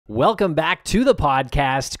Welcome back to the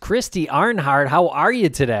podcast. Christy Arnhart, how are you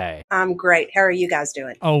today? I'm great. How are you guys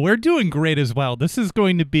doing? Oh, we're doing great as well. This is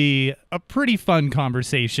going to be a pretty fun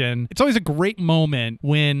conversation. It's always a great moment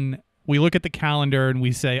when we look at the calendar and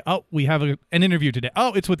we say, oh, we have an interview today.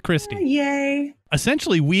 Oh, it's with Christy. Yay.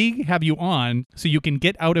 Essentially, we have you on so you can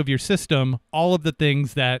get out of your system all of the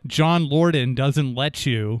things that John Lorden doesn't let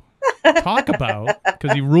you talk about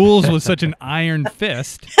because he rules with such an iron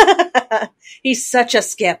fist. He's such a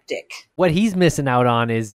skeptic. What he's missing out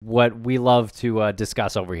on is what we love to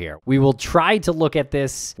discuss over here. We will try to look at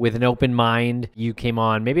this with an open mind. You came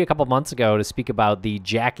on maybe a couple months ago to speak about the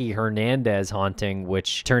Jackie Hernandez haunting,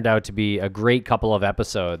 which turned out to be a great couple of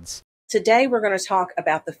episodes. Today we're going to talk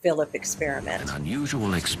about the Phillip experiment. An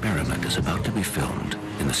unusual experiment is about to be filmed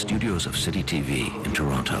in the studios of City TV in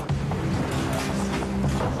Toronto.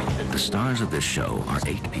 The stars of this show are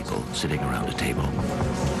 8 people sitting around a table.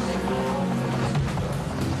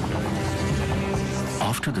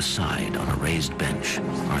 Off to the side on a raised bench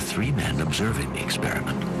are 3 men observing the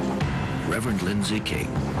experiment. Reverend Lindsay King,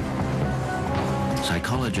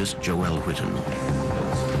 psychologist Joelle Whitten,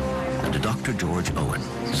 and Dr. George Owen,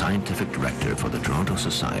 scientific director for the Toronto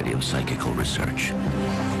Society of Psychical Research.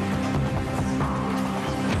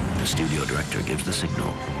 The studio director gives the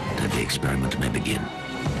signal that the experiment may begin.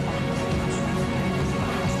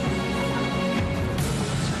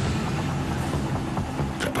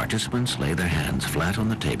 The participants lay their hands flat on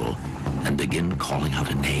the table and begin calling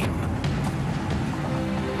out a name.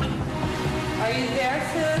 Are you there,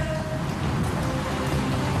 Phillip?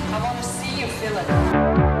 I want to see you, Phillip.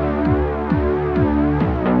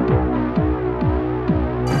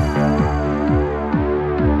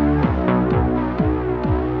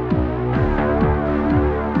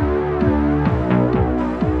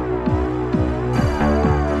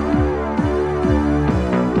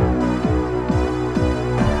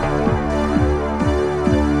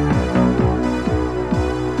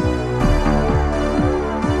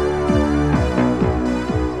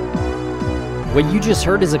 What you just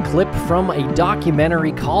heard is a clip from a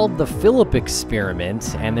documentary called The Phillip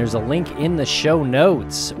Experiment, and there's a link in the show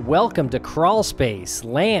notes. Welcome to Crawlspace.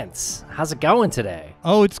 Lance, how's it going today?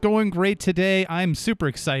 Oh, it's going great today. I'm super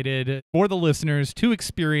excited for the listeners to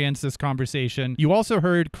experience this conversation. You also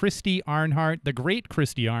heard Christy Arnhart, the great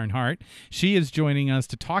Christy Arnhart. She is joining us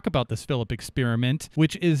to talk about this Phillip experiment,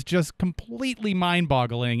 which is just completely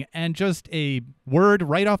mind-boggling and just a word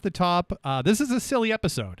right off the top. This is a silly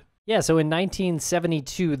episode. Yeah, so in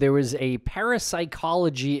 1972, there was a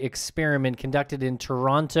parapsychology experiment conducted in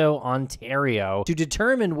Toronto, Ontario, to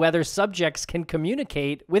determine whether subjects can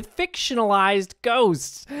communicate with fictionalized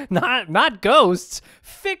ghosts. Not ghosts,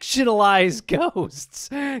 fictionalized ghosts.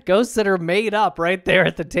 Ghosts that are made up right there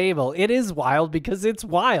at the table. It is wild because it's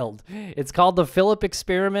wild. It's called the Phillip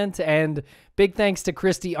experiment, and big thanks to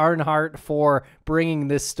Christy Arnhart for bringing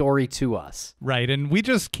this story to us. Right, and we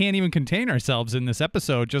just can't even contain ourselves in this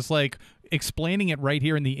episode. Just like explaining it right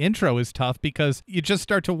here in the intro is tough because you just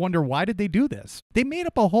start to wonder, why did they do this? They made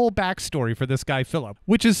up a whole backstory for this guy, Phillip,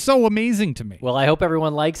 which is so amazing to me. Well, I hope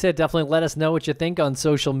everyone likes it. Definitely let us know what you think on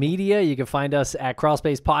social media. You can find us at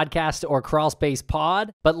Crawlspace Podcast or Crawlspace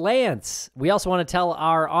Pod. But Lance, we also want to tell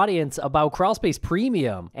our audience about Crawlspace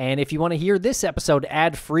Premium. And if you want to hear this episode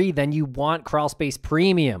ad-free, then you want Crawlspace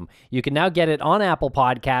Premium. You can now get it on Apple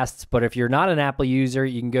Podcasts, but if you're not an Apple user,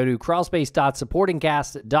 you can go to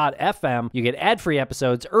crawlspace.supportingcast.fm. You get ad-free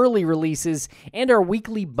episodes, early releases, and our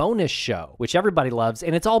weekly bonus show, which everybody loves,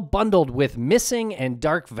 and it's all bundled with Missing and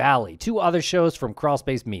Dark Valley, 2 other shows from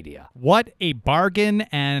Crawlspace Media. What a bargain,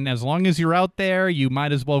 and as long as you're out there, you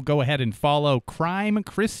might as well go ahead and follow Crime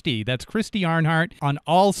Christy. That's Christy Arnhart on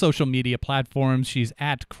all social media platforms. She's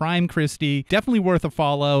at Crime Christy. Definitely worth a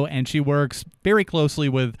follow, and she works very closely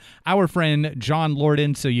with our friend John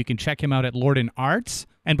Lorden, so you can check him out at Lorden Arts.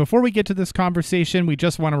 And before we get to this conversation, we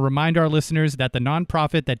just want to remind our listeners that the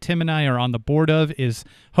nonprofit that Tim and I are on the board of is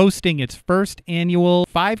hosting its first annual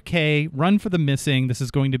 5K Run for the Missing. This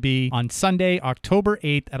is going to be on Sunday, October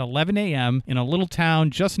 8th at 11 a.m. in a little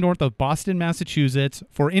town just north of Boston, Massachusetts.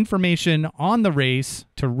 For information on the race,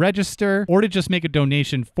 to register, or to just make a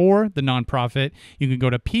donation for the nonprofit, you can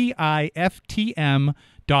go to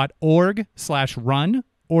piftm.org/run,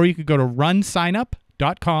 or you could go to runsignup.com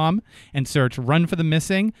crawlspace.com and search Run for the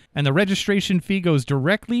Missing, and the registration fee goes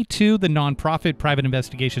directly to the nonprofit Private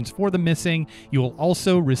Investigations for the Missing. You will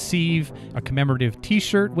also receive a commemorative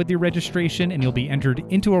t-shirt with your registration, and you'll be entered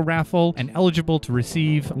into a raffle and eligible to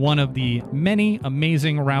receive one of the many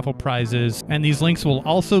amazing raffle prizes, and these links will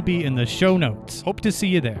also be in the show notes. Hope to see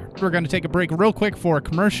you there. We're going to take a break real quick for a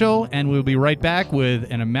commercial, and we'll be right back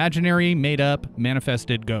with an imaginary, made-up,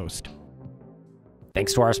 manifested ghost.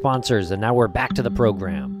 Thanks to our sponsors, and now we're back to the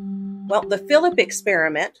program. Well, the Phillip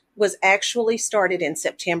experiment was actually started in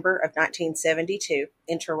September of 1972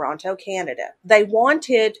 in Toronto, Canada. They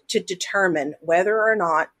wanted to determine whether or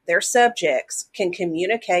not their subjects can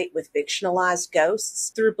communicate with fictionalized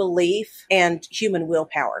ghosts through belief and human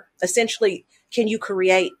willpower. Essentially, can you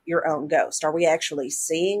create your own ghost? Are we actually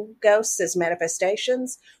seeing ghosts as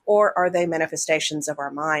manifestations, or are they manifestations of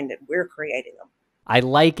our mind and we're creating them? I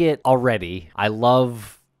like it already. I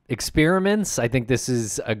love experiments. I think this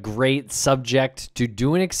is a great subject to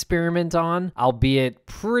do an experiment on, albeit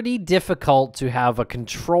pretty difficult to have a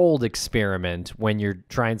controlled experiment when you're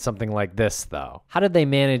trying something like this, though. How did they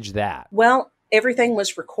manage that? Well, everything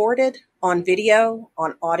was recorded on video,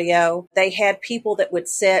 on audio. They had people that would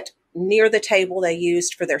sit near the table they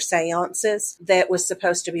used for their seances that was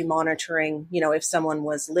supposed to be monitoring, if someone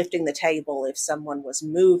was lifting the table, if someone was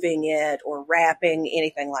moving it or rapping,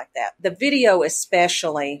 anything like that. The video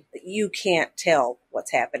especially, you can't tell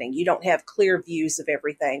what's happening. You don't have clear views of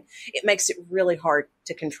everything. It makes it really hard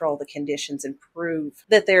to control the conditions and prove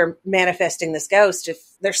that they're manifesting this ghost if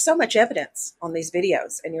there's so much evidence on these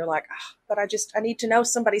videos and you're like, but I need to know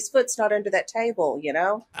somebody's foot's not under that table,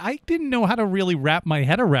 I didn't know how to really wrap my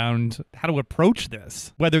head around how to approach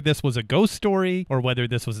this, whether this was a ghost story or whether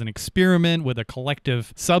this was an experiment with a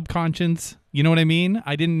collective subconscious. You know what I mean?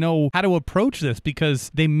 I didn't know how to approach this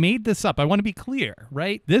because they made this up. I want to be clear,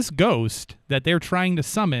 right? This ghost that they're trying to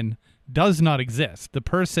summon does not exist. The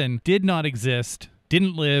person did not exist,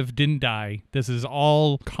 didn't live, didn't die. This is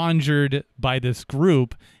all conjured by this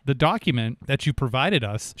group. The document that you provided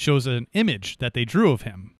us shows an image that they drew of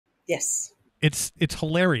him. Yes. It's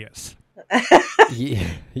hilarious.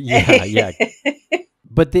 Yeah.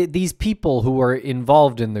 But these people who are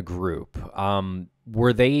involved in the group,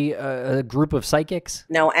 were they a group of psychics?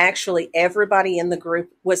 No, actually, everybody in the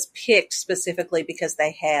group was picked specifically because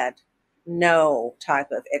they had no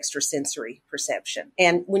type of extrasensory perception.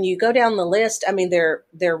 And when you go down the list,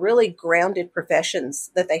 they're really grounded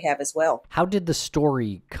professions that they have as well. How did the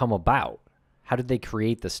story come about? How did they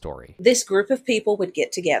create the story? This group of people would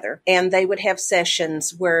get together and they would have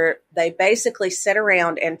sessions where they basically sat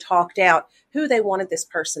around and talked out who they wanted this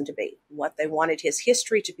person to be, what they wanted his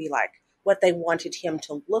history to be like, what they wanted him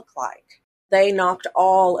to look like. They knocked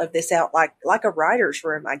all of this out like a writer's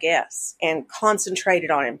room, I guess, and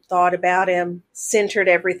concentrated on him, thought about him, centered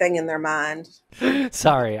everything in their mind.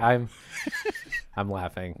 Sorry, I'm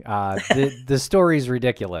laughing. The story's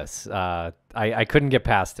ridiculous. I couldn't get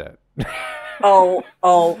past it.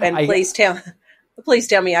 And please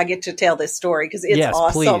tell me I get to tell this story because it's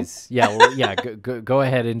awesome. Yes, please. Go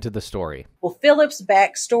ahead into the story. Well, Philip's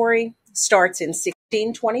backstory starts in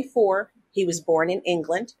 1624. He was born in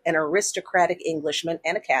England, an aristocratic Englishman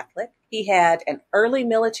and a Catholic. He had an early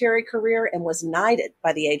military career and was knighted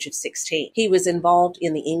by the age of 16. He was involved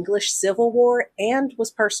in the English Civil War and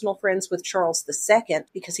was personal friends with Charles II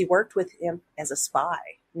because he worked with him as a spy.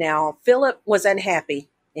 Now, Philip was unhappy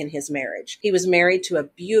in his marriage. He was married to a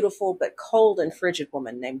beautiful but cold and frigid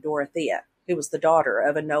woman named Dorothea, who was the daughter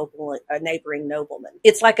of a neighboring nobleman.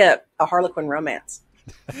 It's like a Harlequin romance.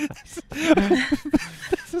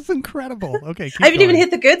 This is incredible. Okay, I haven't even hit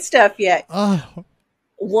the good stuff yet. Oh.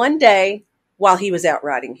 One day, while he was out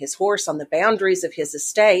riding his horse on the boundaries of his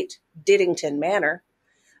estate, Diddington Manor,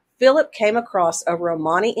 Philip came across a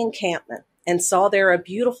Romani encampment and saw there a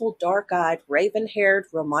beautiful, dark-eyed, raven-haired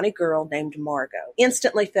Romani girl named Margot.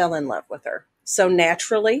 Instantly fell in love with her. So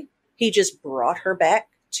naturally, he just brought her back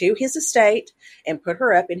to his estate and put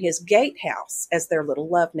her up in his gatehouse as their little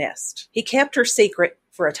love nest. He kept her secret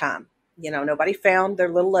for a time. Nobody found their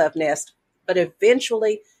little love nest, but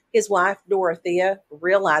eventually his wife, Dorothea,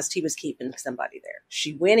 realized he was keeping somebody there.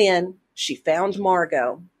 She went in, she found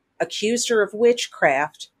Margot, accused her of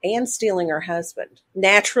witchcraft and stealing her husband.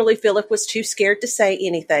 Naturally, Philip was too scared to say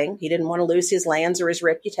anything. He didn't want to lose his lands or his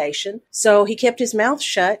reputation, so he kept his mouth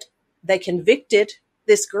shut. They convicted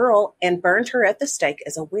this girl and burned her at the stake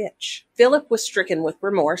as a witch. Philip was stricken with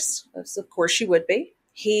remorse, as of course you would be.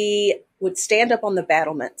 He would stand up on the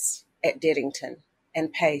battlements at Diddington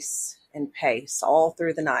and pace and pace all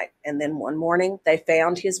through the night. And then one morning, they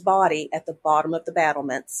found his body at the bottom of the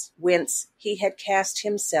battlements, whence he had cast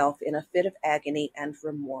himself in a fit of agony and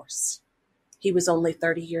remorse. He was only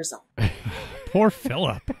 30 years old. Poor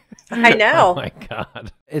Phillip. I know. Oh my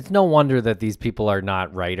God. It's no wonder that these people are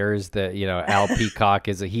not writers. That, Al Peacock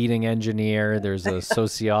is a heating engineer. There's a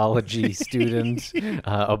sociology student,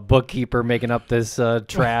 a bookkeeper making up this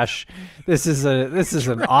trash. This is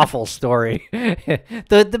an awful story.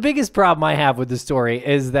 The biggest problem I have with the story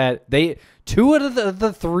is that two out of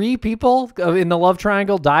the three people in the love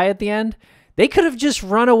triangle die at the end. They could have just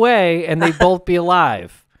run away and they'd both be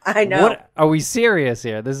alive. I know. What are we serious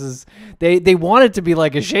here? This is they want it to be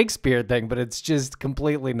like a Shakespeare thing, but it's just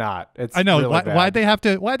completely not. It's I know. really Why'd they have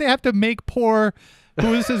to make poor,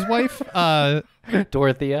 who is his wife?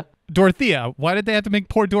 Dorothea. Dorothea. Why did they have to make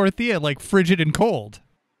poor Dorothea like frigid and cold?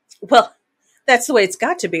 Well, that's the way it's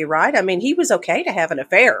got to be, right? I mean, he was okay to have an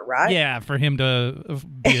affair, right? Yeah, for him to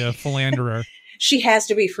be a philanderer. She has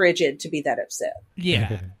to be frigid to be that upset.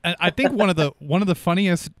 Yeah, I think one of the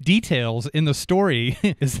funniest details in the story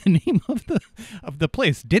is the name of the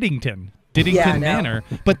place, Diddington Manor.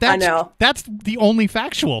 But that's the only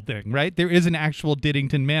factual thing, right? There is an actual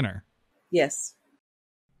Diddington Manor. Yes.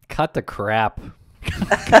 Cut the crap.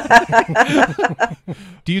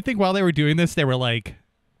 Do you think while they were doing this, they were like,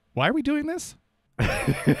 "Why are we doing this?"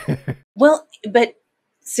 Well, but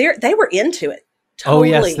they were into it.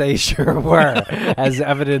 Totally. Oh, yes, they sure were, as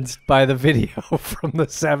evidenced by the video from the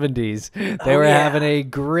 70s. They were having a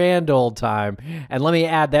grand old time. And let me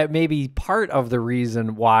add, that may be part of the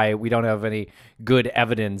reason why we don't have any good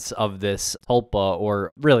evidence of this tulpa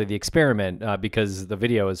or really the experiment, because the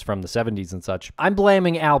video is from the 70s and such. I'm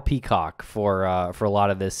blaming Al Peacock for a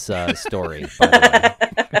lot of this story, by the way.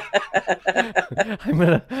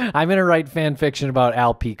 I'm gonna write fan fiction about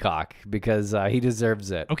Al Peacock because he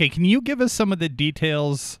deserves it. Okay, can you give us some of the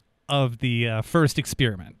details of the first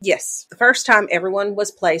experiment? Yes. The first time everyone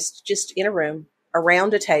was placed just in a room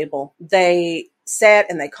around a table. They sat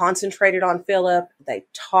and they concentrated on Phillip. They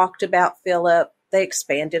talked about Phillip. They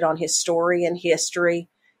expanded on his story and history.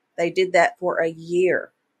 They did that for a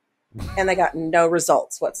year and they got no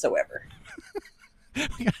results whatsoever.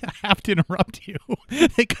 I have to interrupt you.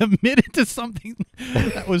 They committed to something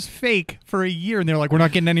that was fake for a year, and they're like, we're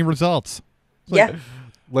not getting any results. Yeah.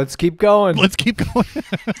 Let's keep going. Let's keep going.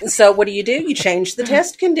 So what do? You change the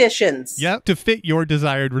test conditions. Yep, to fit your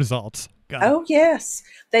desired results. Oh, yes.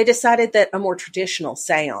 They decided that a more traditional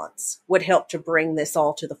seance would help to bring this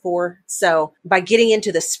all to the fore. So by getting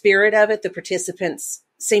into the spirit of it, the participants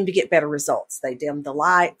seemed to get better results. They dimmed the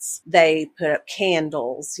lights. They put up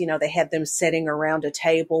candles. They had them sitting around a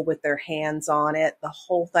table with their hands on it, the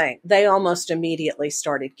whole thing. They almost immediately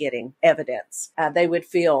started getting evidence. They would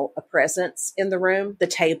feel a presence in the room. The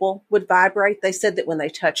table would vibrate. They said that when they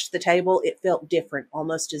touched the table, it felt different,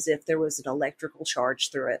 almost as if there was an electrical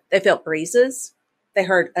charge through it. They felt breezes. They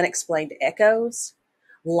heard unexplained echoes.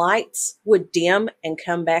 Lights would dim and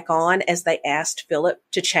come back on as they asked Phillip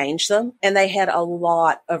to change them. And they had a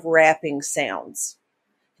lot of rapping sounds.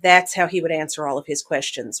 That's how he would answer all of his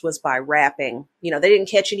questions, was by rapping. They didn't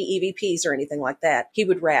catch any EVPs or anything like that. He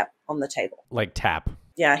would rap on the table. Like tap.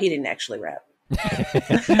 Yeah, he didn't actually rap.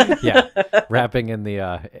 Yeah, rapping in the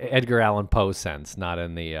Edgar Allan Poe sense, not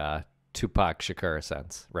in the Tupac Shakur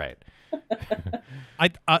sense. Right.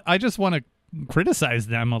 I just want to criticize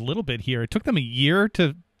them a little bit here. It took them a year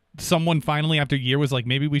to someone finally after a year was like,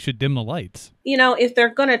 maybe we should dim the lights. If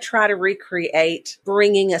they're going to try to recreate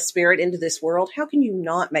bringing a spirit into this world, how can you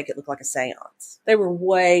not make it look like a seance? They were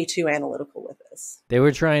way too analytical with this. They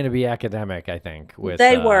were trying to be academic, I think, with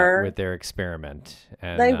their experiment.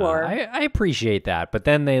 And, they were. I appreciate that. But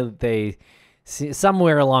then they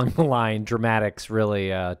somewhere along the line, dramatics really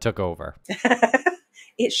took over.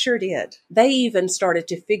 It sure did. They even started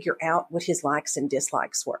to figure out what his likes and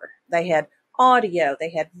dislikes were. They had audio,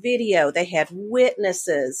 they had video, they had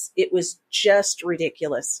witnesses. It was just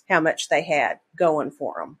ridiculous how much they had going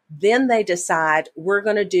for them. Then they decide, we're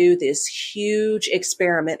going to do this huge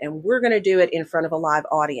experiment and we're going to do it in front of a live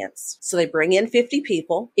audience. So they bring in 50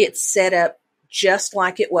 people. It's set up just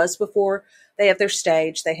like it was before. They have their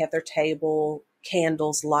stage, they have their table,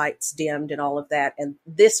 candles, lights dimmed, and all of that. And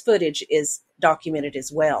this footage is documented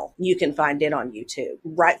as well. You can find it on YouTube.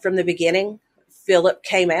 Right from the beginning, Phillip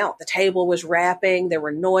came out. The table was rapping. There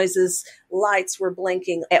were noises. Lights were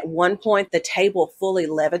blinking. At one point, the table fully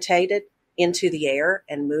levitated into the air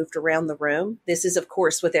and moved around the room. This is, of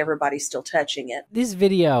course, with everybody still touching it. This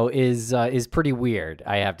video is pretty weird,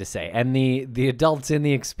 I have to say. And the adults in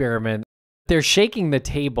the experiment, They're shaking the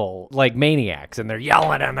table like maniacs, and they're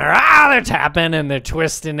yelling, and they're tapping, and they're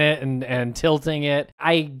twisting it and tilting it.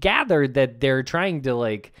 I gathered that they're trying to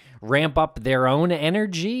like ramp up their own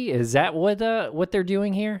energy. Is that what they're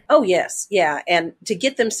doing here? Oh, yes. Yeah. And to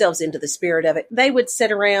get themselves into the spirit of it, they would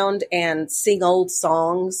sit around and sing old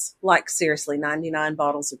songs, like seriously, 99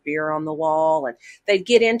 bottles of beer on the wall. And they'd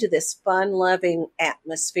get into this fun-loving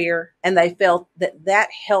atmosphere. And they felt that that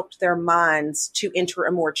helped their minds to enter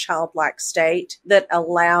a more childlike state that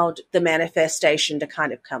allowed the manifestation to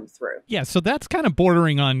kind of come through. Yeah, so that's kind of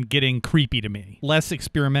bordering on getting creepy to me. Less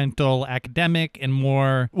experimental, academic, and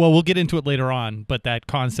more, well, we'll get into it later on, but that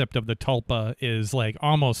concept of the tulpa is like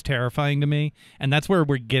almost terrifying to me. And that's where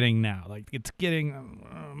we're getting now. Like it's getting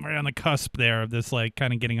right on the cusp there of this like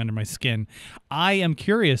kind of getting under my skin. I am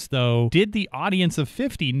curious though, did the audience of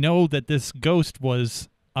 50 know that this ghost was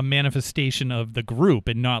a manifestation of the group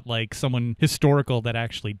and not like someone historical that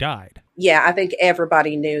actually died? Yeah, I think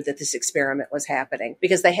everybody knew that this experiment was happening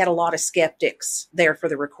because they had a lot of skeptics there for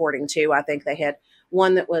the recording too. I think they had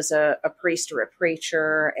one that was a priest or a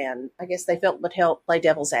preacher, and I guess they felt would help play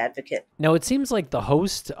devil's advocate. No, it seems like the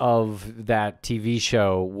host of that TV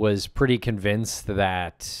show was pretty convinced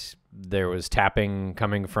that there was tapping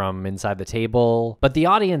coming from inside the table. But the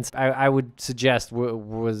audience, I would suggest,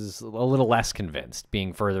 was a little less convinced,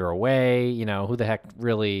 being further away. You know, who the heck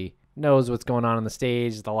really knows what's going on the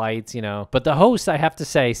stage, the lights, you know. But the host, I have to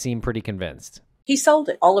say, seemed pretty convinced. He sold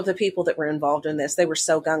it. All of the people that were involved in this, they were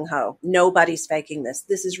so gung-ho. Nobody's faking this.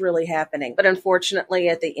 This is really happening. But unfortunately,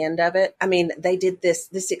 at the end of it, I mean, they did this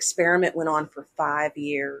experiment went on for 5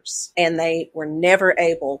 years, and they were never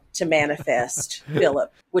able to manifest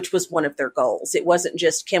Phillip, which was one of their goals. It wasn't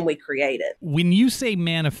just, can we create it? When you say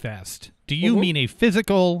manifest, do you mean a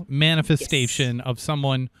physical manifestation of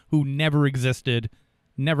someone who never existed,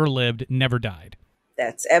 never lived, never died?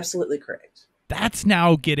 That's absolutely correct. That's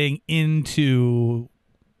now getting into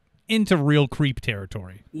real creep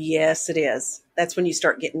territory. Yes, it is. That's when you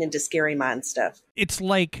start getting into scary mind stuff. It's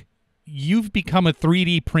like you've become a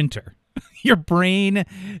 3D printer. Your brain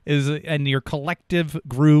is, and your collective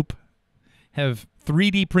group have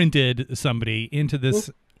 3D printed somebody into this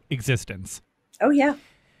existence. Oh, yeah.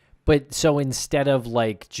 But so instead of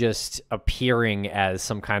like just appearing as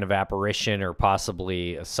some kind of apparition or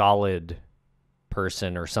possibly a solid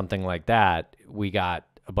person or something like that, we got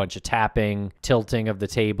a bunch of tapping, tilting of the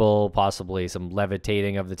table, possibly some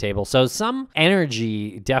levitating of the table. So some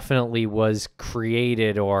energy definitely was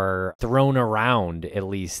created or thrown around, at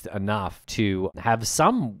least enough to have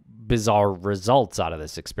some bizarre results out of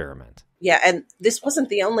this experiment. Yeah, and this wasn't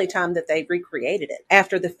the only time that they recreated it.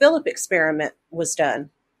 After the Phillip experiment was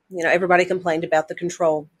done, you know, everybody complained about the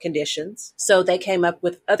control conditions. So they came up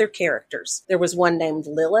with other characters. There was one named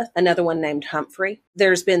Lilith, another one named Humphrey.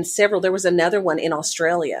 There's been several. There was another one in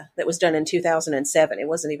Australia that was done in 2007. It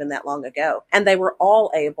wasn't even that long ago. And they were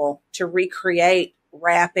all able to recreate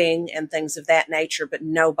rapping and things of that nature, but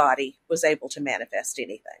nobody was able to manifest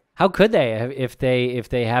anything. How could they if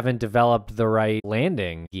they haven't developed the right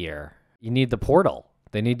landing gear? You need the portal.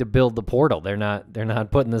 They need to build the portal. They're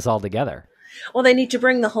not putting this all together. Well, they need to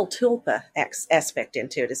bring the whole tulpa aspect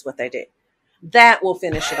into it is what they do. That will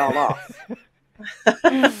finish it all off.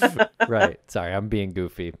 Right. Sorry, I'm being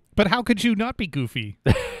goofy. But how could you not be goofy?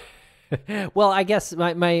 Well, I guess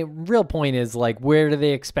my real point is, like, where do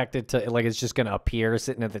they expect it to, like, it's just going to appear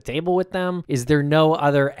sitting at the table with them? Is there no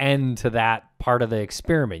other end to that part of the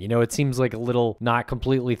experiment? You know, it seems like a little not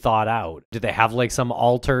completely thought out. Did they have, like, some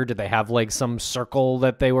altar? Did they have, like, some circle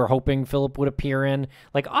that they were hoping Phillip would appear in?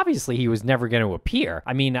 Like, obviously he was never going to appear.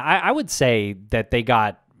 I mean, I would say that they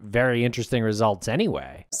got very interesting results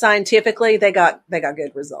anyway. Scientifically, they got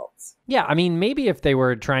good results. Yeah, I mean, maybe if they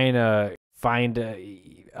were trying to find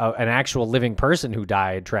an actual living person who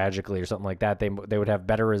died tragically or something like that, they would have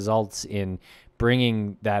better results in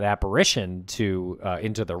bringing that apparition to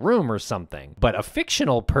into the room or something. But a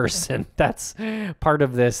fictional person, that's part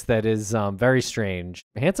of this that is very strange.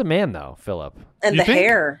 Handsome man, though, Phillip. And the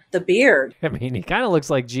hair, the beard. I mean, he kind of looks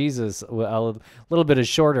like Jesus, with a little bit of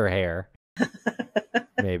shorter hair.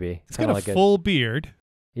 Maybe. He's got a full beard.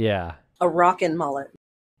 Yeah. A rockin' mullet.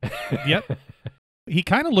 Yep. He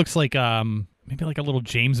kind of looks like maybe like a little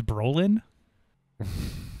James Brolin.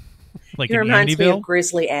 Like he reminds me of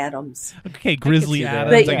Grizzly Adams. Okay, Grizzly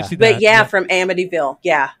Adams. But yeah, from Amityville.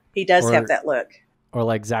 Yeah, he does have that look. Or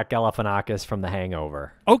like Zach Galifianakis from The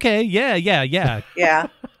Hangover. Okay, yeah. Yeah.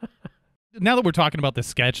 Now that we're talking about the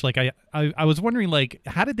sketch, like I was wondering, like,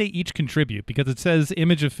 how did they each contribute? Because it says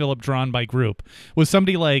image of Phillip drawn by group. Was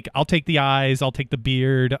somebody like, I'll take the eyes, I'll take the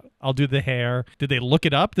beard, I'll do the hair? Did they look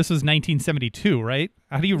it up? This was 1972, right?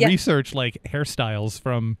 How do you research like hairstyles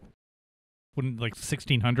from like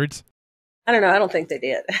 1600s? I don't know. I don't think they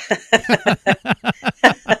did.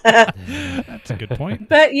 That's a good point.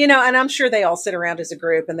 But, you know, and I'm sure they all sit around as a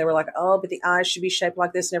group and they were like, oh, but the eyes should be shaped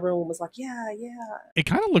like this. And everyone was like, yeah. It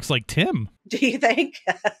kind of looks like Tim. Do you think?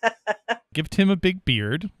 Give Tim a big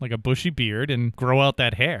beard, like a bushy beard, and grow out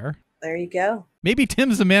that hair. There you go. Maybe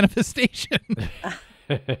Tim's a manifestation.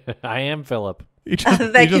 I am Phillip. He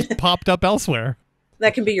just popped up elsewhere.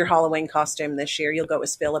 That can be your Halloween costume this year. You'll go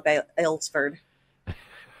as Phillip Aylesford.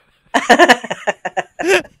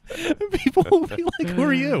 People will be like, who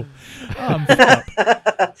are you? Phillip.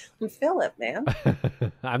 I'm Phillip, man.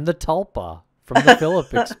 I'm the tulpa from the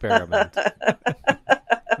Phillip experiment.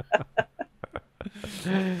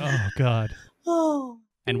 Oh, God. Oh.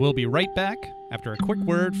 And we'll be right back after a quick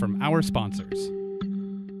word from our sponsors.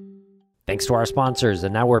 Thanks to our sponsors,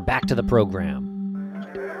 and now we're back to the program.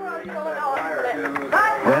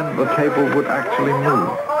 Then the table would actually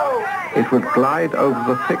move. It would glide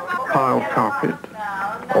over the thick piled carpet,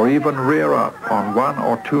 or even rear up on one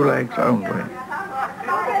or two legs only.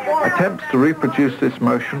 Attempts to reproduce this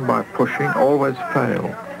motion by pushing always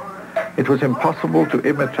fail. It was impossible to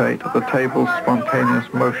imitate the table's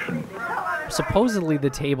spontaneous motion. Supposedly the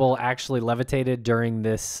table actually levitated during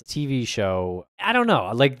this TV show. I don't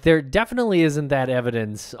know. Like, there definitely isn't that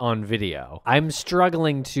evidence on video. I'm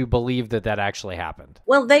struggling to believe that that actually happened.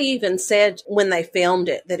 Well, they even said when they filmed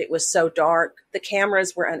it that it was so dark, the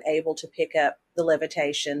cameras were unable to pick up the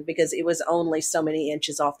levitation because it was only so many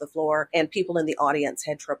inches off the floor and people in the audience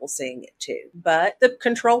had trouble seeing it too. But the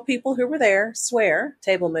control people who were there swear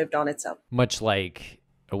table moved on its own. Much like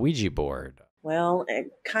a Ouija board. Well,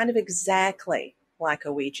 kind of exactly like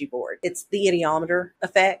a Ouija board. It's the idiometer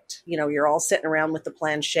effect. You know, you're all sitting around with the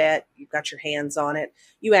planchette. You've got your hands on it.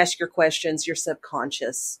 You ask your questions. Your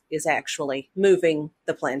subconscious is actually moving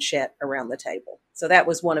the planchette around the table. So that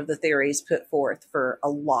was one of the theories put forth for a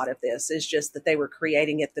lot of this, is just that they were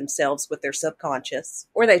creating it themselves with their subconscious,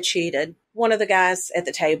 or they cheated. One of the guys at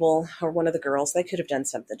the table or one of the girls, they could have done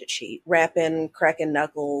something to cheat. Rapping, cracking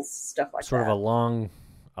knuckles, stuff like that. Sort of a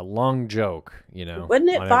long joke, you know. Wasn't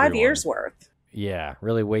it 5 years worth? Yeah,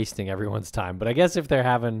 really wasting everyone's time. But I guess if they're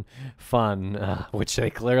having fun, which they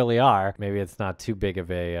clearly are, maybe it's not too big of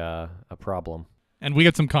a problem. And we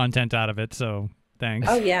get some content out of it, so thanks.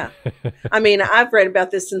 Oh, yeah. I mean, I've read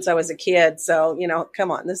about this since I was a kid. So, you know,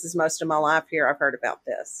 come on. This is most of my life here. I've heard about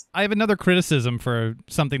this. I have another criticism for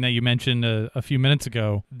something that you mentioned a few minutes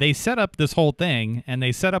ago. They set up this whole thing and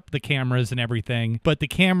they set up the cameras and everything, but the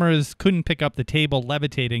cameras couldn't pick up the table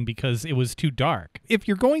levitating because it was too dark. If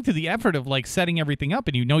you're going through the effort of like setting everything up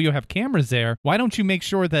and you know you have cameras there, why don't you make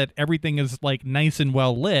sure that everything is like nice and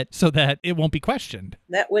well lit so that it won't be questioned?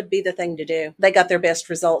 That would be the thing to do. They got their best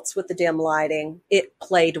results with the dim lighting. It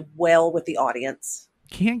played well with the audience.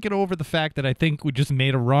 Can't get over the fact that I think we just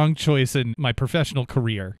made a wrong choice in my professional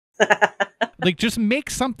career. Like, just make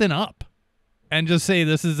something up and just say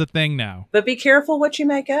this is a thing now. But be careful what you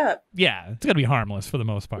make up. Yeah, it's going to be harmless for the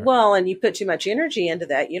most part. Well, and you put too much energy into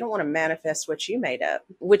that, you don't want to manifest what you made up,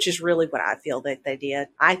 which is really what I feel that they did.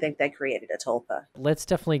 I think they created a tulpa. Let's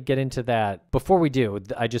definitely get into that. Before we do,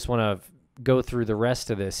 I just want to go through the rest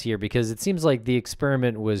of this here because it seems like the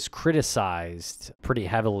experiment was criticized pretty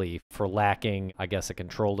heavily for lacking, I guess, a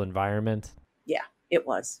controlled environment. Yeah, it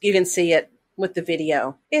was. You can see it with the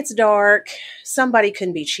video. It's dark. Somebody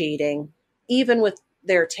can be cheating. Even with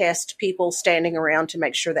their test people standing around to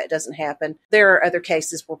make sure that doesn't happen. There are other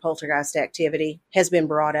cases where poltergeist activity has been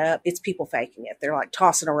brought up. It's people faking it. They're like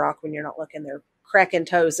tossing a rock when you're not looking. They're cracking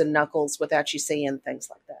toes and knuckles without you seeing, things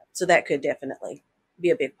like that. So that could definitely be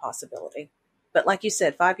a big possibility. But like you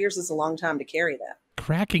said, 5 years is a long time to carry that.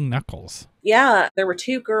 Cracking knuckles. Yeah, there were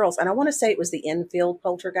two girls, and I want to say it was the infield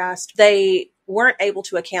poltergeist. They weren't able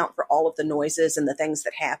to account for all of the noises and the things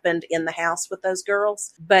that happened in the house with those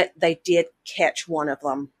girls, but they did catch one of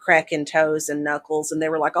them cracking toes and knuckles, and they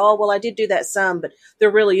were like, oh, well, I did do that some, but there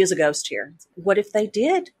really is a ghost here. What if they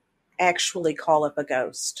did actually call up a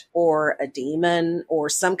ghost or a demon or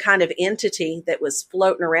some kind of entity that was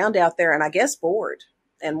floating around out there and I guess bored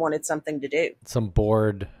and wanted something to do? Some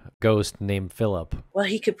bored ghost named Phillip. Well,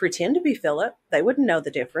 he could pretend to be Phillip. They wouldn't know the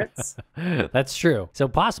difference. That's true. So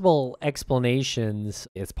possible explanations,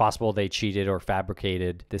 it's possible they cheated or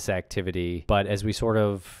fabricated this activity. But as we sort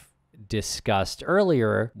of discussed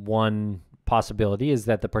earlier, one possibility is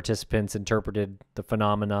that the participants interpreted the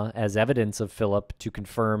phenomena as evidence of Phillip to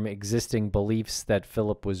confirm existing beliefs that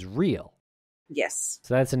Phillip was real. Yes.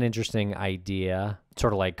 So that's an interesting idea,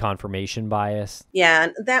 sort of like confirmation bias. Yeah,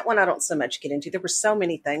 and that one I don't so much get into. There were so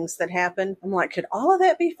many things that happened. I'm like, could all of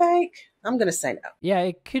that be fake? I'm going to say no. Yeah,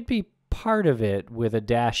 it could be part of it with a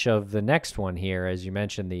dash of the next one here, as you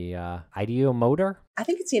mentioned, the ideomotor? I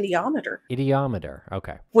think it's idiometer. Idiometer,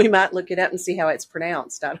 okay. We might look it up and see how it's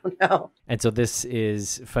pronounced. I don't know. And so this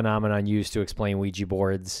is phenomenon used to explain Ouija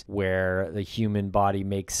boards where the human body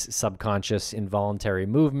makes subconscious involuntary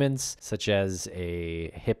movements, such as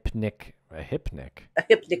a hypnic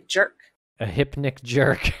jerk. A hypnic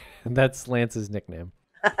jerk. That's Lance's nickname.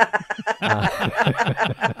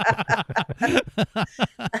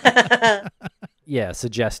 Yeah,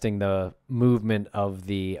 suggesting the movement of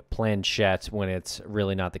the planchette when it's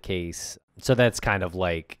really not the case. So that's kind of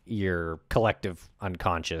like your collective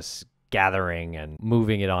unconscious gathering and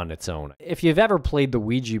moving it on its own. If you've ever played the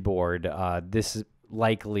Ouija board, this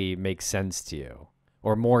likely makes sense to you.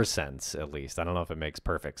 Or more sense, at least. I don't know if it makes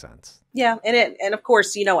perfect sense. Yeah, and of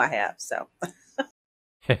course, I have, so...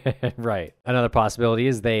 Right. Another possibility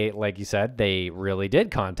is they, like you said, they really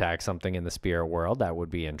did contact something in the spirit world. That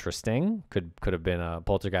would be interesting. Could have been a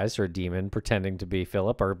poltergeist or a demon pretending to be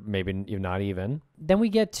Phillip, or maybe not even. Then we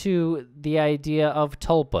get to the idea of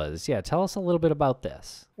tulpas. Yeah, tell us a little bit about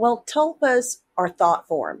this. Well, tulpas are thought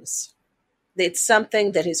forms. It's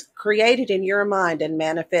something that is created in your mind and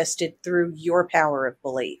manifested through your power of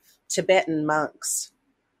belief. Tibetan monks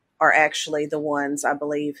are actually the ones, I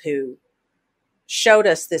believe, who showed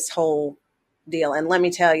us this whole deal. And let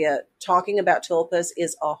me tell you, talking about tulpas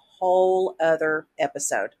is a whole other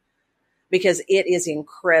episode, because it is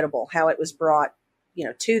incredible how it was brought,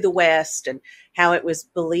 to the West, and how it was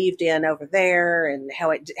believed in over there, and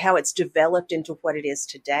how it's developed into what it is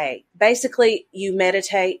today. Basically, you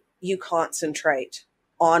meditate, you concentrate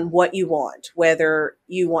on what you want, whether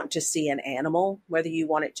you want to see an animal, whether you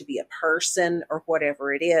want it to be a person, or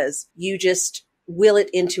whatever it is. You just will it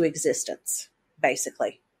into existence,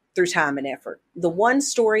 basically, through time and effort. The one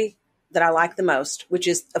story that I like the most, which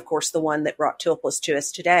is, of course, the one that brought tulpas to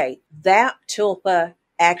us today, that tulpa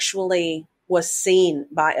actually was seen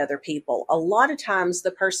by other people. A lot of times,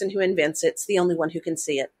 the person who invents it's the only one who can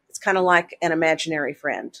see it. It's kind of like an imaginary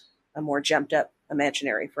friend, a more jumped up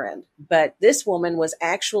imaginary friend. But this woman was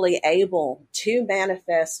actually able to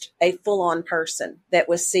manifest a full-on person that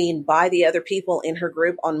was seen by the other people in her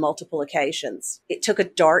group on multiple occasions. It took a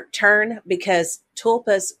dark turn because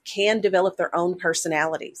tulpas can develop their own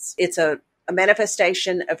personalities. It's a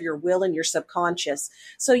manifestation of your will and your subconscious.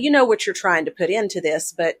 So you know what you're trying to put into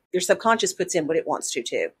this, but your subconscious puts in what it wants to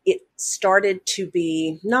too. It started to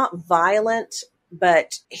be not violent,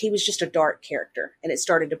 but he was just a dark character, and it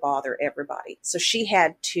started to bother everybody. So she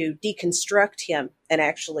had to deconstruct him and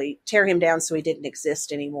actually tear him down so he didn't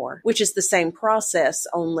exist anymore, which is the same process,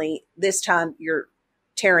 only this time you're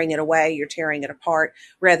tearing it away, you're tearing it apart,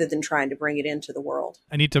 rather than trying to bring it into the world.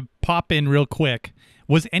 I need to pop in real quick.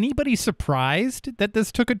 Was anybody surprised that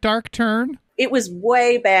this took a dark turn? It was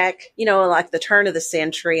way back, like the turn of the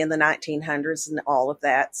century in the 1900s and all of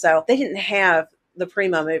that. So they didn't have the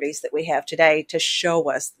primo movies that we have today to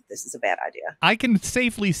show us that this is a bad idea. I can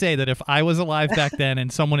safely say that if I was alive back then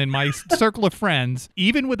and someone in my circle of friends,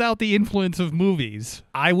 even without the influence of movies,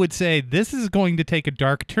 I would say this is going to take a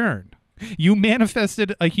dark turn. You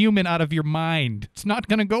manifested a human out of your mind. It's not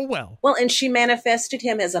going to go well. Well, and she manifested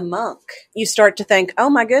him as a monk. You start to think, oh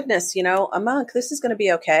my goodness, a monk, this is going to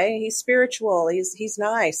be okay. He's spiritual. He's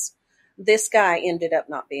nice. This guy ended up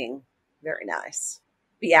not being very nice.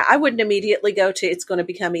 But yeah, I wouldn't immediately go to it's going to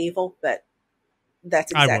become evil, but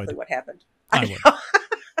that's exactly what happened. I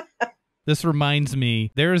would. This reminds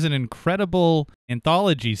me, there is an incredible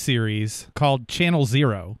anthology series called Channel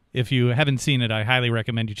Zero. If you haven't seen it, I highly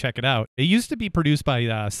recommend you check it out. It used to be produced by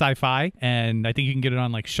Sci-Fi, and I think you can get it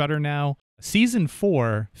on like Shudder now. Season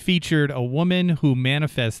 4 featured a woman who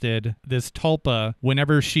manifested this tulpa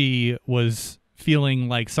whenever she was feeling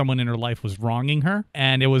like someone in her life was wronging her,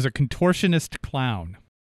 and it was a contortionist clown.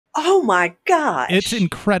 Oh my gosh. It's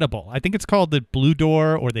incredible. I think it's called The Blue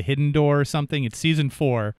Door or The Hidden Door or something. It's season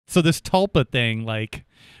 4. So this tulpa thing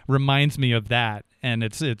reminds me of that. And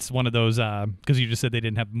it's one of those, because you just said they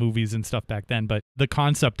didn't have movies and stuff back then, but the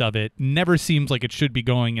concept of it never seems like it should be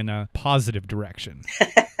going in a positive direction.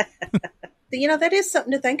 That is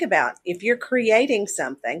something to think about. If you're creating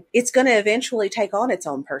something, it's going to eventually take on its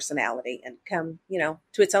own personality and come,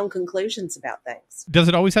 to its own conclusions about things. Does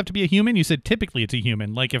it always have to be a human? You said typically it's a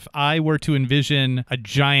human. Like if I were to envision a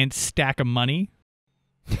giant stack of money.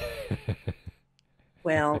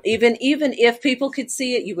 Well, even if people could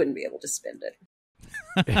see it, you wouldn't be able to spend it.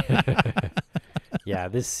 Yeah,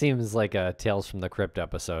 this seems like a Tales from the Crypt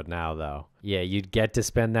episode now, though. Yeah, you'd get to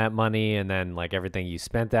spend that money, and then like everything you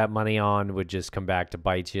spent that money on would just come back to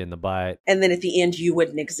bite you in the butt. And then at the end, you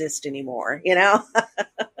wouldn't exist anymore, you know?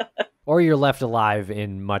 Or you're left alive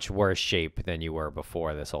in much worse shape than you were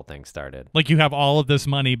before this whole thing started. Like you have all of this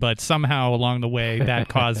money, but somehow along the way that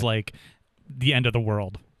caused like the end of the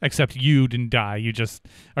world. Except you didn't die. You just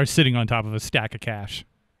are sitting on top of a stack of cash.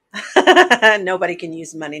 Nobody can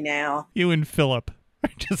use money now. You and Phillip are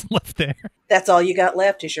just left there. That's all you got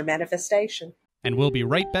left is your manifestation. And we'll be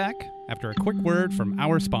right back after a quick word from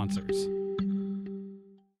our sponsors.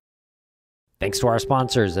 Thanks to our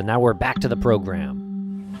sponsors, and now we're back to the program.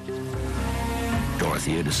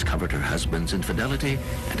 Dorothea discovered her husband's infidelity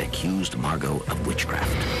and accused Margot of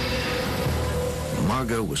witchcraft.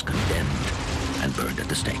 Margot was condemned and burned at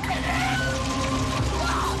the stake.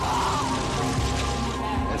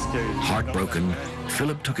 Heartbroken,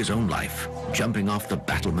 Phillip took his own life, jumping off the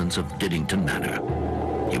battlements of Diddington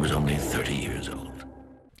Manor. He was only 30 years old.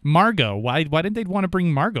 Margot, why did they want to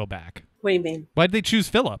bring Margot back? What do you mean? Why did they choose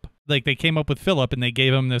Phillip? Like, they came up with Phillip and they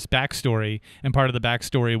gave him this backstory, and part of the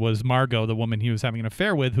backstory was Margot, the woman he was having an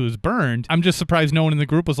affair with, who was burned. I'm just surprised no one in the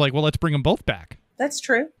group was like, well, let's bring them both back. That's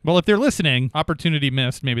true. Well, if they're listening, opportunity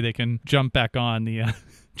missed. Maybe they can jump back on the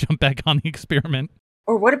experiment.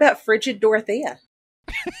 Or what about frigid Dorothea?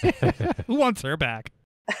 Who wants her back?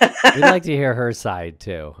 We'd like to hear her side,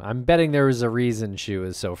 too. I'm betting there was a reason she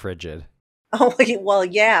was so frigid. Oh, well,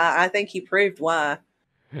 yeah, I think he proved why.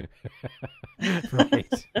 Right.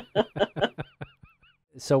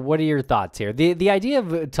 So what are your thoughts here? The idea of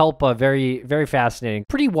tulpa, very, very fascinating,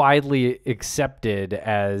 pretty widely accepted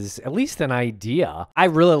as at least an idea. I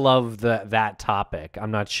really love that topic.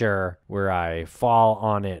 I'm not sure where I fall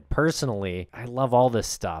on it personally. I love all this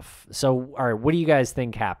stuff. So, all right, what do you guys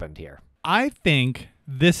think happened here? I think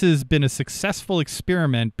this has been a successful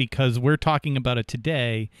experiment because we're talking about it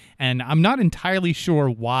today, and I'm not entirely sure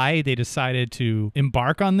why they decided to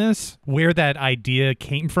embark on this, where that idea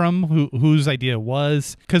came from, whose idea it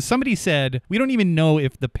was. Because somebody said, we don't even know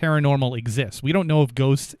if the paranormal exists. We don't know if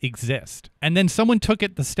ghosts exist. And then someone took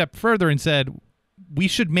it the step further and said, we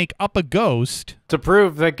should make up a ghost to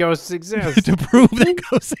prove that ghosts exist. to prove that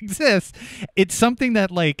ghosts exist. It's something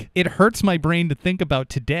that, like, it hurts my brain to think about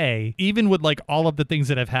today, even with, like, all of the things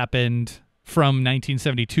that have happened from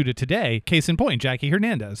 1972 to today. Case in point, Jackie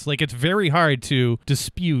Hernandez. Like, it's very hard to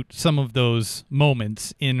dispute some of those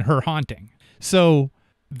moments in her haunting. So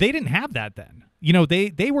they didn't have that then. You know,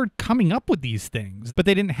 they were coming up with these things, but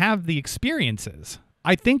they didn't have the experiences.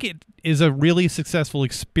 I think it is a really successful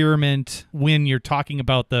experiment when you're talking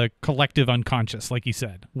about the collective unconscious, like you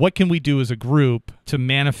said. What can we do as a group to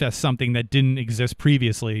manifest something that didn't exist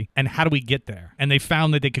previously, and how do we get there? And they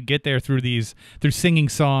found that they could get there through singing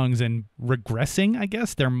songs and regressing, I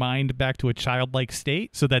guess, their mind back to a childlike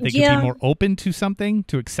state so that they could be more open to something,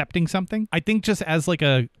 to accepting something. I think just as like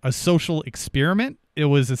a social experiment, it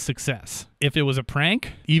was a success. If it was a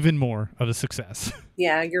prank, even more of a success.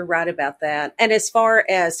 Yeah, you're right about that. And as far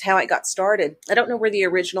as how it got started, I don't know where the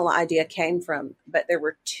original idea came from, but there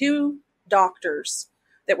were two doctors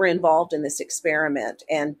that were involved in this experiment.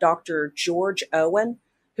 And Dr. George Owen,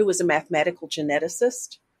 who was a mathematical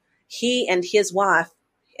geneticist, he and his wife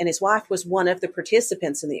was one of the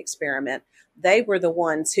participants in the experiment. They were the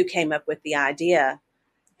ones who came up with the idea.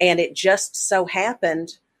 And it just so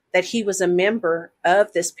happened that he was a member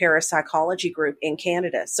of this parapsychology group in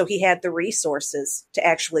Canada. So he had the resources to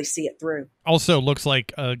actually see it through. Also looks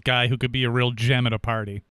like a guy who could be a real gem at a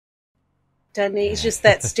party. Doesn't he? He's just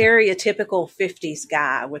that stereotypical 50s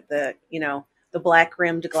guy with the black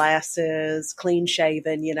rimmed glasses, clean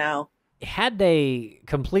shaven, Had they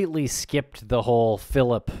completely skipped the whole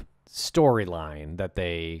Phillip storyline that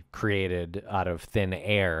they created out of thin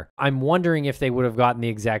air, I'm wondering if they would have gotten the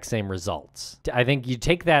exact same results. I think you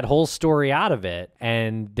take that whole story out of it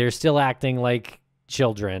and they're still acting like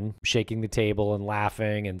children, shaking the table and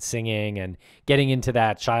laughing and singing and getting into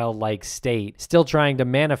that childlike state, still trying to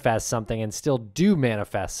manifest something and still do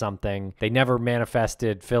manifest something. They never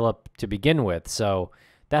manifested Phillip to begin with, so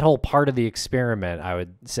that whole part of the experiment, I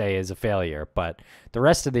would say, is a failure. But the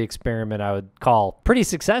rest of the experiment I would call pretty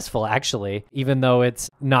successful, actually, even though it's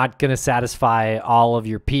not going to satisfy all of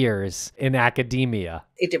your peers in academia.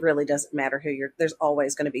 It really doesn't matter there's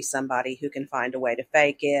always going to be somebody who can find a way to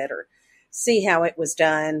fake it or see how it was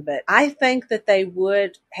done. But I think that they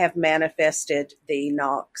would have manifested the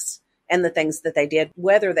knocks and the things that they did,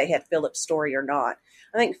 whether they had Philip's story or not.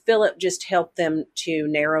 I think Phillip just helped them to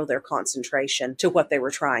narrow their concentration to what they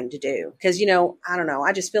were trying to do. Because, I don't know,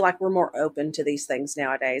 I just feel like we're more open to these things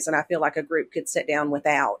nowadays. And I feel like a group could sit down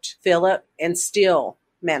without Phillip and still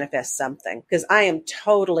manifest something. Because I am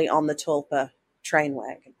totally on the Tulpa train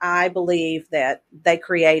wagon. I believe that they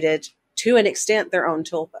created, to an extent, their own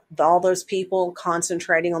Tulpa. All those people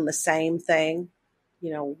concentrating on the same thing,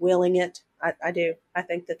 willing it. I do. I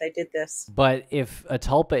think that they did this. But if a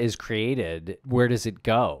tulpa is created, where does it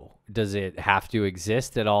go? Does it have to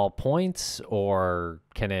exist at all points, or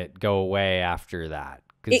can it go away after that?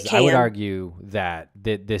 Because I would argue that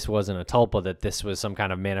this wasn't a tulpa, that this was some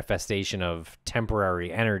kind of manifestation of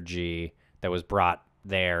temporary energy that was brought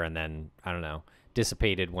there and then, I don't know,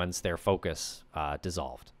 dissipated once their focus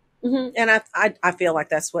dissolved. Mm-hmm. And I feel like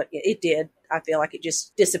that's what it did. I feel like it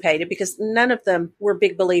just dissipated because none of them were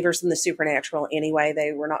big believers in the supernatural anyway.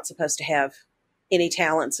 They were not supposed to have any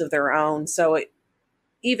talents of their own. So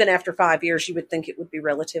even after 5 years, you would think it would be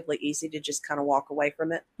relatively easy to just kind of walk away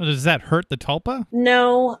from it. Well, does that hurt the tulpa?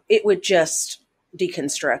 No, it would just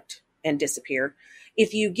deconstruct and disappear.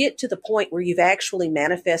 If you get to the point where you've actually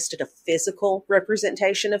manifested a physical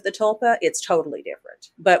representation of the tulpa, it's totally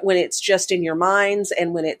different. But when it's just in your minds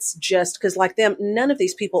and when it's just, because like them, none of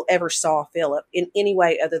these people ever saw Phillip in any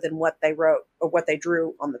way other than what they wrote or what they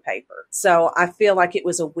drew on the paper. So I feel like it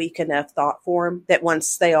was a weak enough thought form that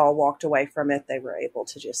once they all walked away from it, they were able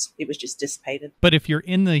to it was just dissipated. But if you're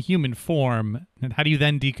in the human form, then how do you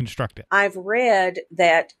then deconstruct it? I've read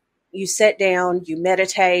that you sit down, you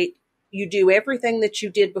meditate, you do everything that you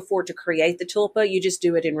did before to create the tulpa. You just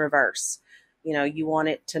do it in reverse. You want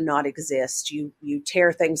it to not exist. You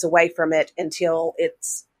tear things away from it until it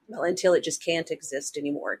just can't exist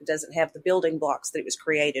anymore. It doesn't have the building blocks that it was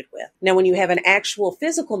created with. Now, when you have an actual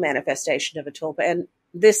physical manifestation of a tulpa, and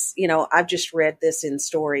this, I've just read this in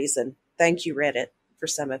stories, and thank you, Reddit, for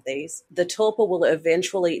some of these. The tulpa will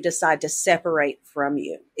eventually decide to separate from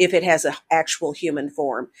you if it has an actual human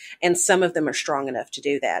form. And some of them are strong enough to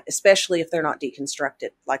do that, especially if they're not deconstructed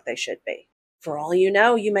like they should be. For all you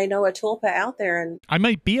may know a tulpa out there. And I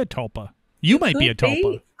might be a tulpa. You might be a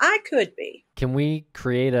tulpa. I could be. Can we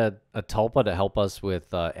create a tulpa to help us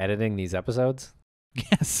with editing these episodes?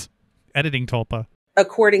 Yes. Editing tulpa.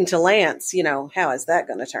 According to Lance, how is that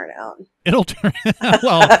going to turn out? It'll turn out.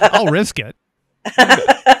 Well, I'll risk it.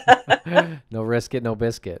 No risk it, no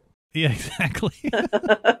biscuit. Yeah, exactly.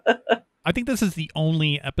 I think this is the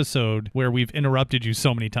only episode where we've interrupted you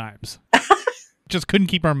so many times. Just couldn't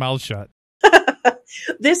keep our mouths shut.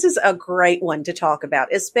 This is a great one to talk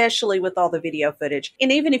about, especially with all the video footage.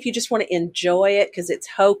 And even if you just want to enjoy it because it's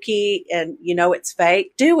hokey and it's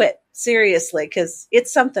fake, do it. Seriously, because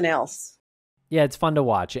it's something else. Yeah, it's fun to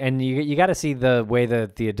watch, and you got to see the way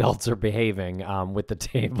that the adults are behaving with the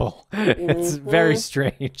table. It's very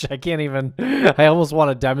strange. I almost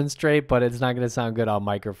want to demonstrate, but it's not going to sound good on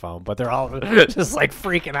microphone. But they're all just like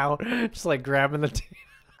freaking out, just like grabbing the table.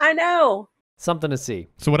 I know. Something to see.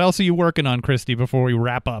 So what else are you working on, Christy, before we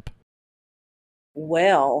wrap up?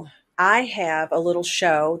 Well, I have a little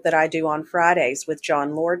show that I do on Fridays with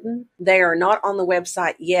John Lorden. They are not on the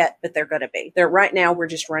website yet, but they're going to be. Right now, we're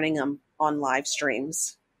just running them on live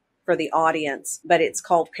streams for the audience, but it's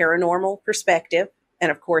called Paranormal Perspective.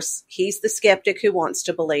 And of course, he's the skeptic who wants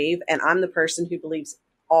to believe, and I'm the person who believes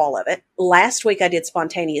all of it. Last week, I did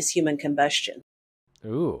spontaneous human combustion.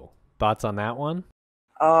 Ooh, thoughts on that one?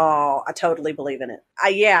 Oh, I totally believe in it.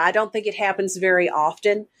 I don't think it happens very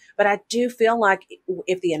often, but I do feel like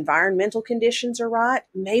if the environmental conditions are right,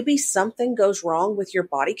 maybe something goes wrong with your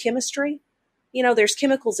body chemistry. There's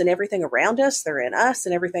chemicals in everything around us. They're in us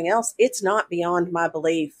and everything else. It's not beyond my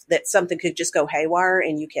belief that something could just go haywire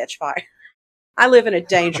and you catch fire. I live in a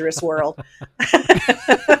dangerous world.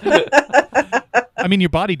 I mean, your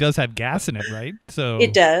body does have gas in it, right? So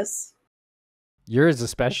it does. Yours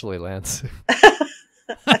especially, Lance.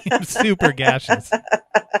 I am super gaseous.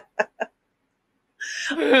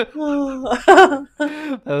 That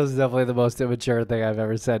was definitely the most immature thing I've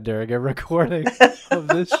ever said during a recording of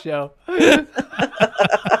this show.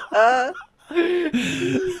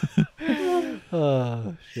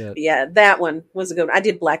 Oh, shit. Yeah, that one was a good one. I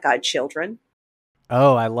did Black-Eyed Children.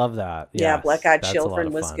 Oh, I love that. Yeah, Yes, Black-Eyed that's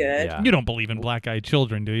Children was fun. good. Yeah. You don't believe in black-eyed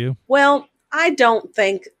children, do you? Well, I don't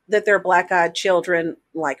think that they're black-eyed children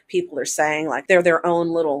like people are saying, like they're their own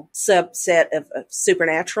little subset of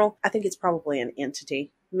supernatural. I think it's probably an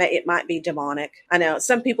entity it might be demonic. I know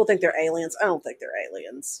some people think they're aliens. I don't think they're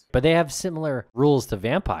aliens. But they have similar rules to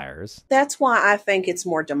vampires. That's why I think it's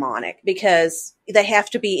more demonic, because they have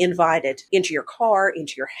to be invited into your car,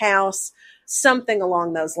 into your house, something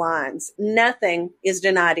along those lines. Nothing is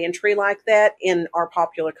denied entry like that in our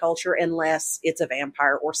popular culture unless it's a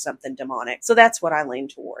vampire or something demonic. So that's what I lean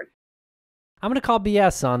toward. I'm going to call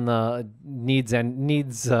BS on the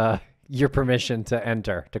needs your permission to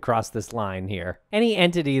enter, to cross this line here. Any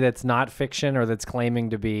entity that's not fiction or that's claiming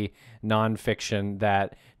to be nonfiction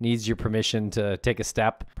that needs your permission to take a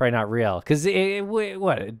step, probably not real. Because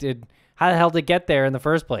how the hell did it get there in the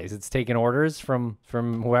first place? It's taking orders from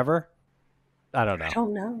whoever? I don't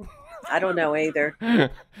know. I don't know either.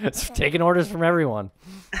 It's taking orders from everyone.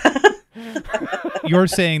 You're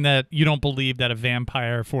saying that you don't believe that a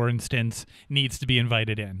vampire, for instance, needs to be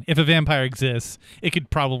invited in. If a vampire exists, it could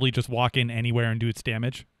probably just walk in anywhere and do its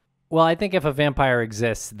damage. Well, I think if a vampire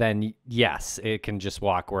exists, then yes, it can just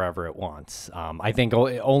walk wherever it wants. I think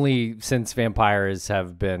only since vampires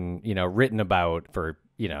have been, written about for,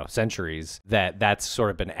 centuries, that's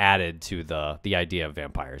sort of been added to the idea of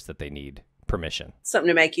vampires, that they need permission. Something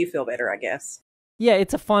to make you feel better, I guess. Yeah,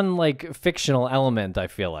 it's a fun, fictional element, I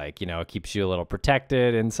feel like. It keeps you a little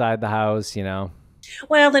protected inside the house,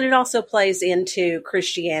 Well, then it also plays into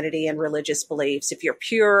Christianity and religious beliefs. If you're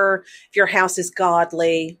pure, if your house is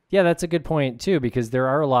godly. Yeah, that's a good point, too, because there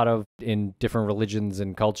are a lot of, in different religions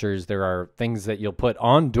and cultures, there are things that you'll put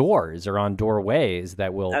on doors or on doorways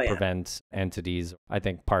that will prevent entities. I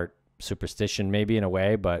think part superstition, maybe, in a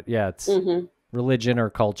way, but yeah, it's... Mm-hmm. Religion or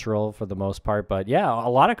cultural for the most part. But yeah, a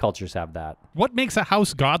lot of cultures have that. What makes a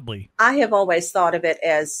house godly? I have always thought of it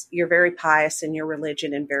as you're very pious in your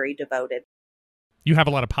religion and very devoted. You have a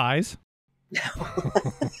lot of pies? No.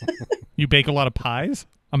 You bake a lot of pies?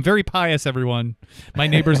 I'm very pious, everyone. My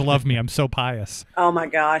neighbors love me. I'm so pious. Oh my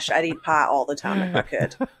gosh, I'd eat pie all the time if I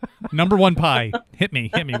could. Number one pie. Hit me.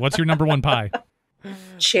 What's your number one pie?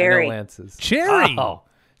 Cherry. Cherry. Oh,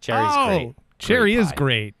 cherry's great. Cherry is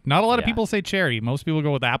great. Not a lot of people say cherry. Most people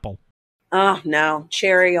go with apple. Oh, no.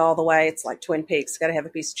 Cherry all the way. It's like Twin Peaks. Got to have a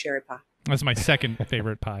piece of cherry pie. That's my second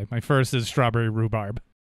favorite pie. My first is strawberry rhubarb.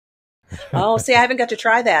 Oh, see, I haven't got to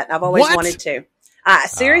try that. I've always wanted to.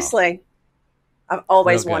 Seriously. I've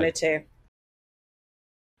always wanted to.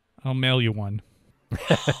 I'll mail you one.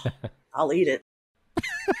 I'll eat it.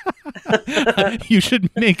 You should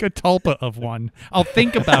make a tulpa of one. I'll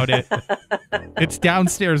think about it. It's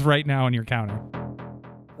downstairs right now on your counter.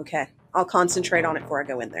 Okay. I'll concentrate on it before I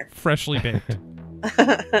go in there. Freshly baked.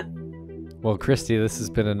 Well, Christy, this has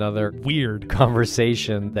been another weird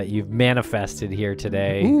conversation that you've manifested here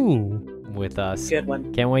today. With us. Good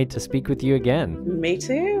one. Can't wait to speak with you again. Me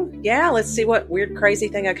too. Yeah, let's see what weird, crazy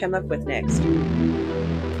thing I come up with next.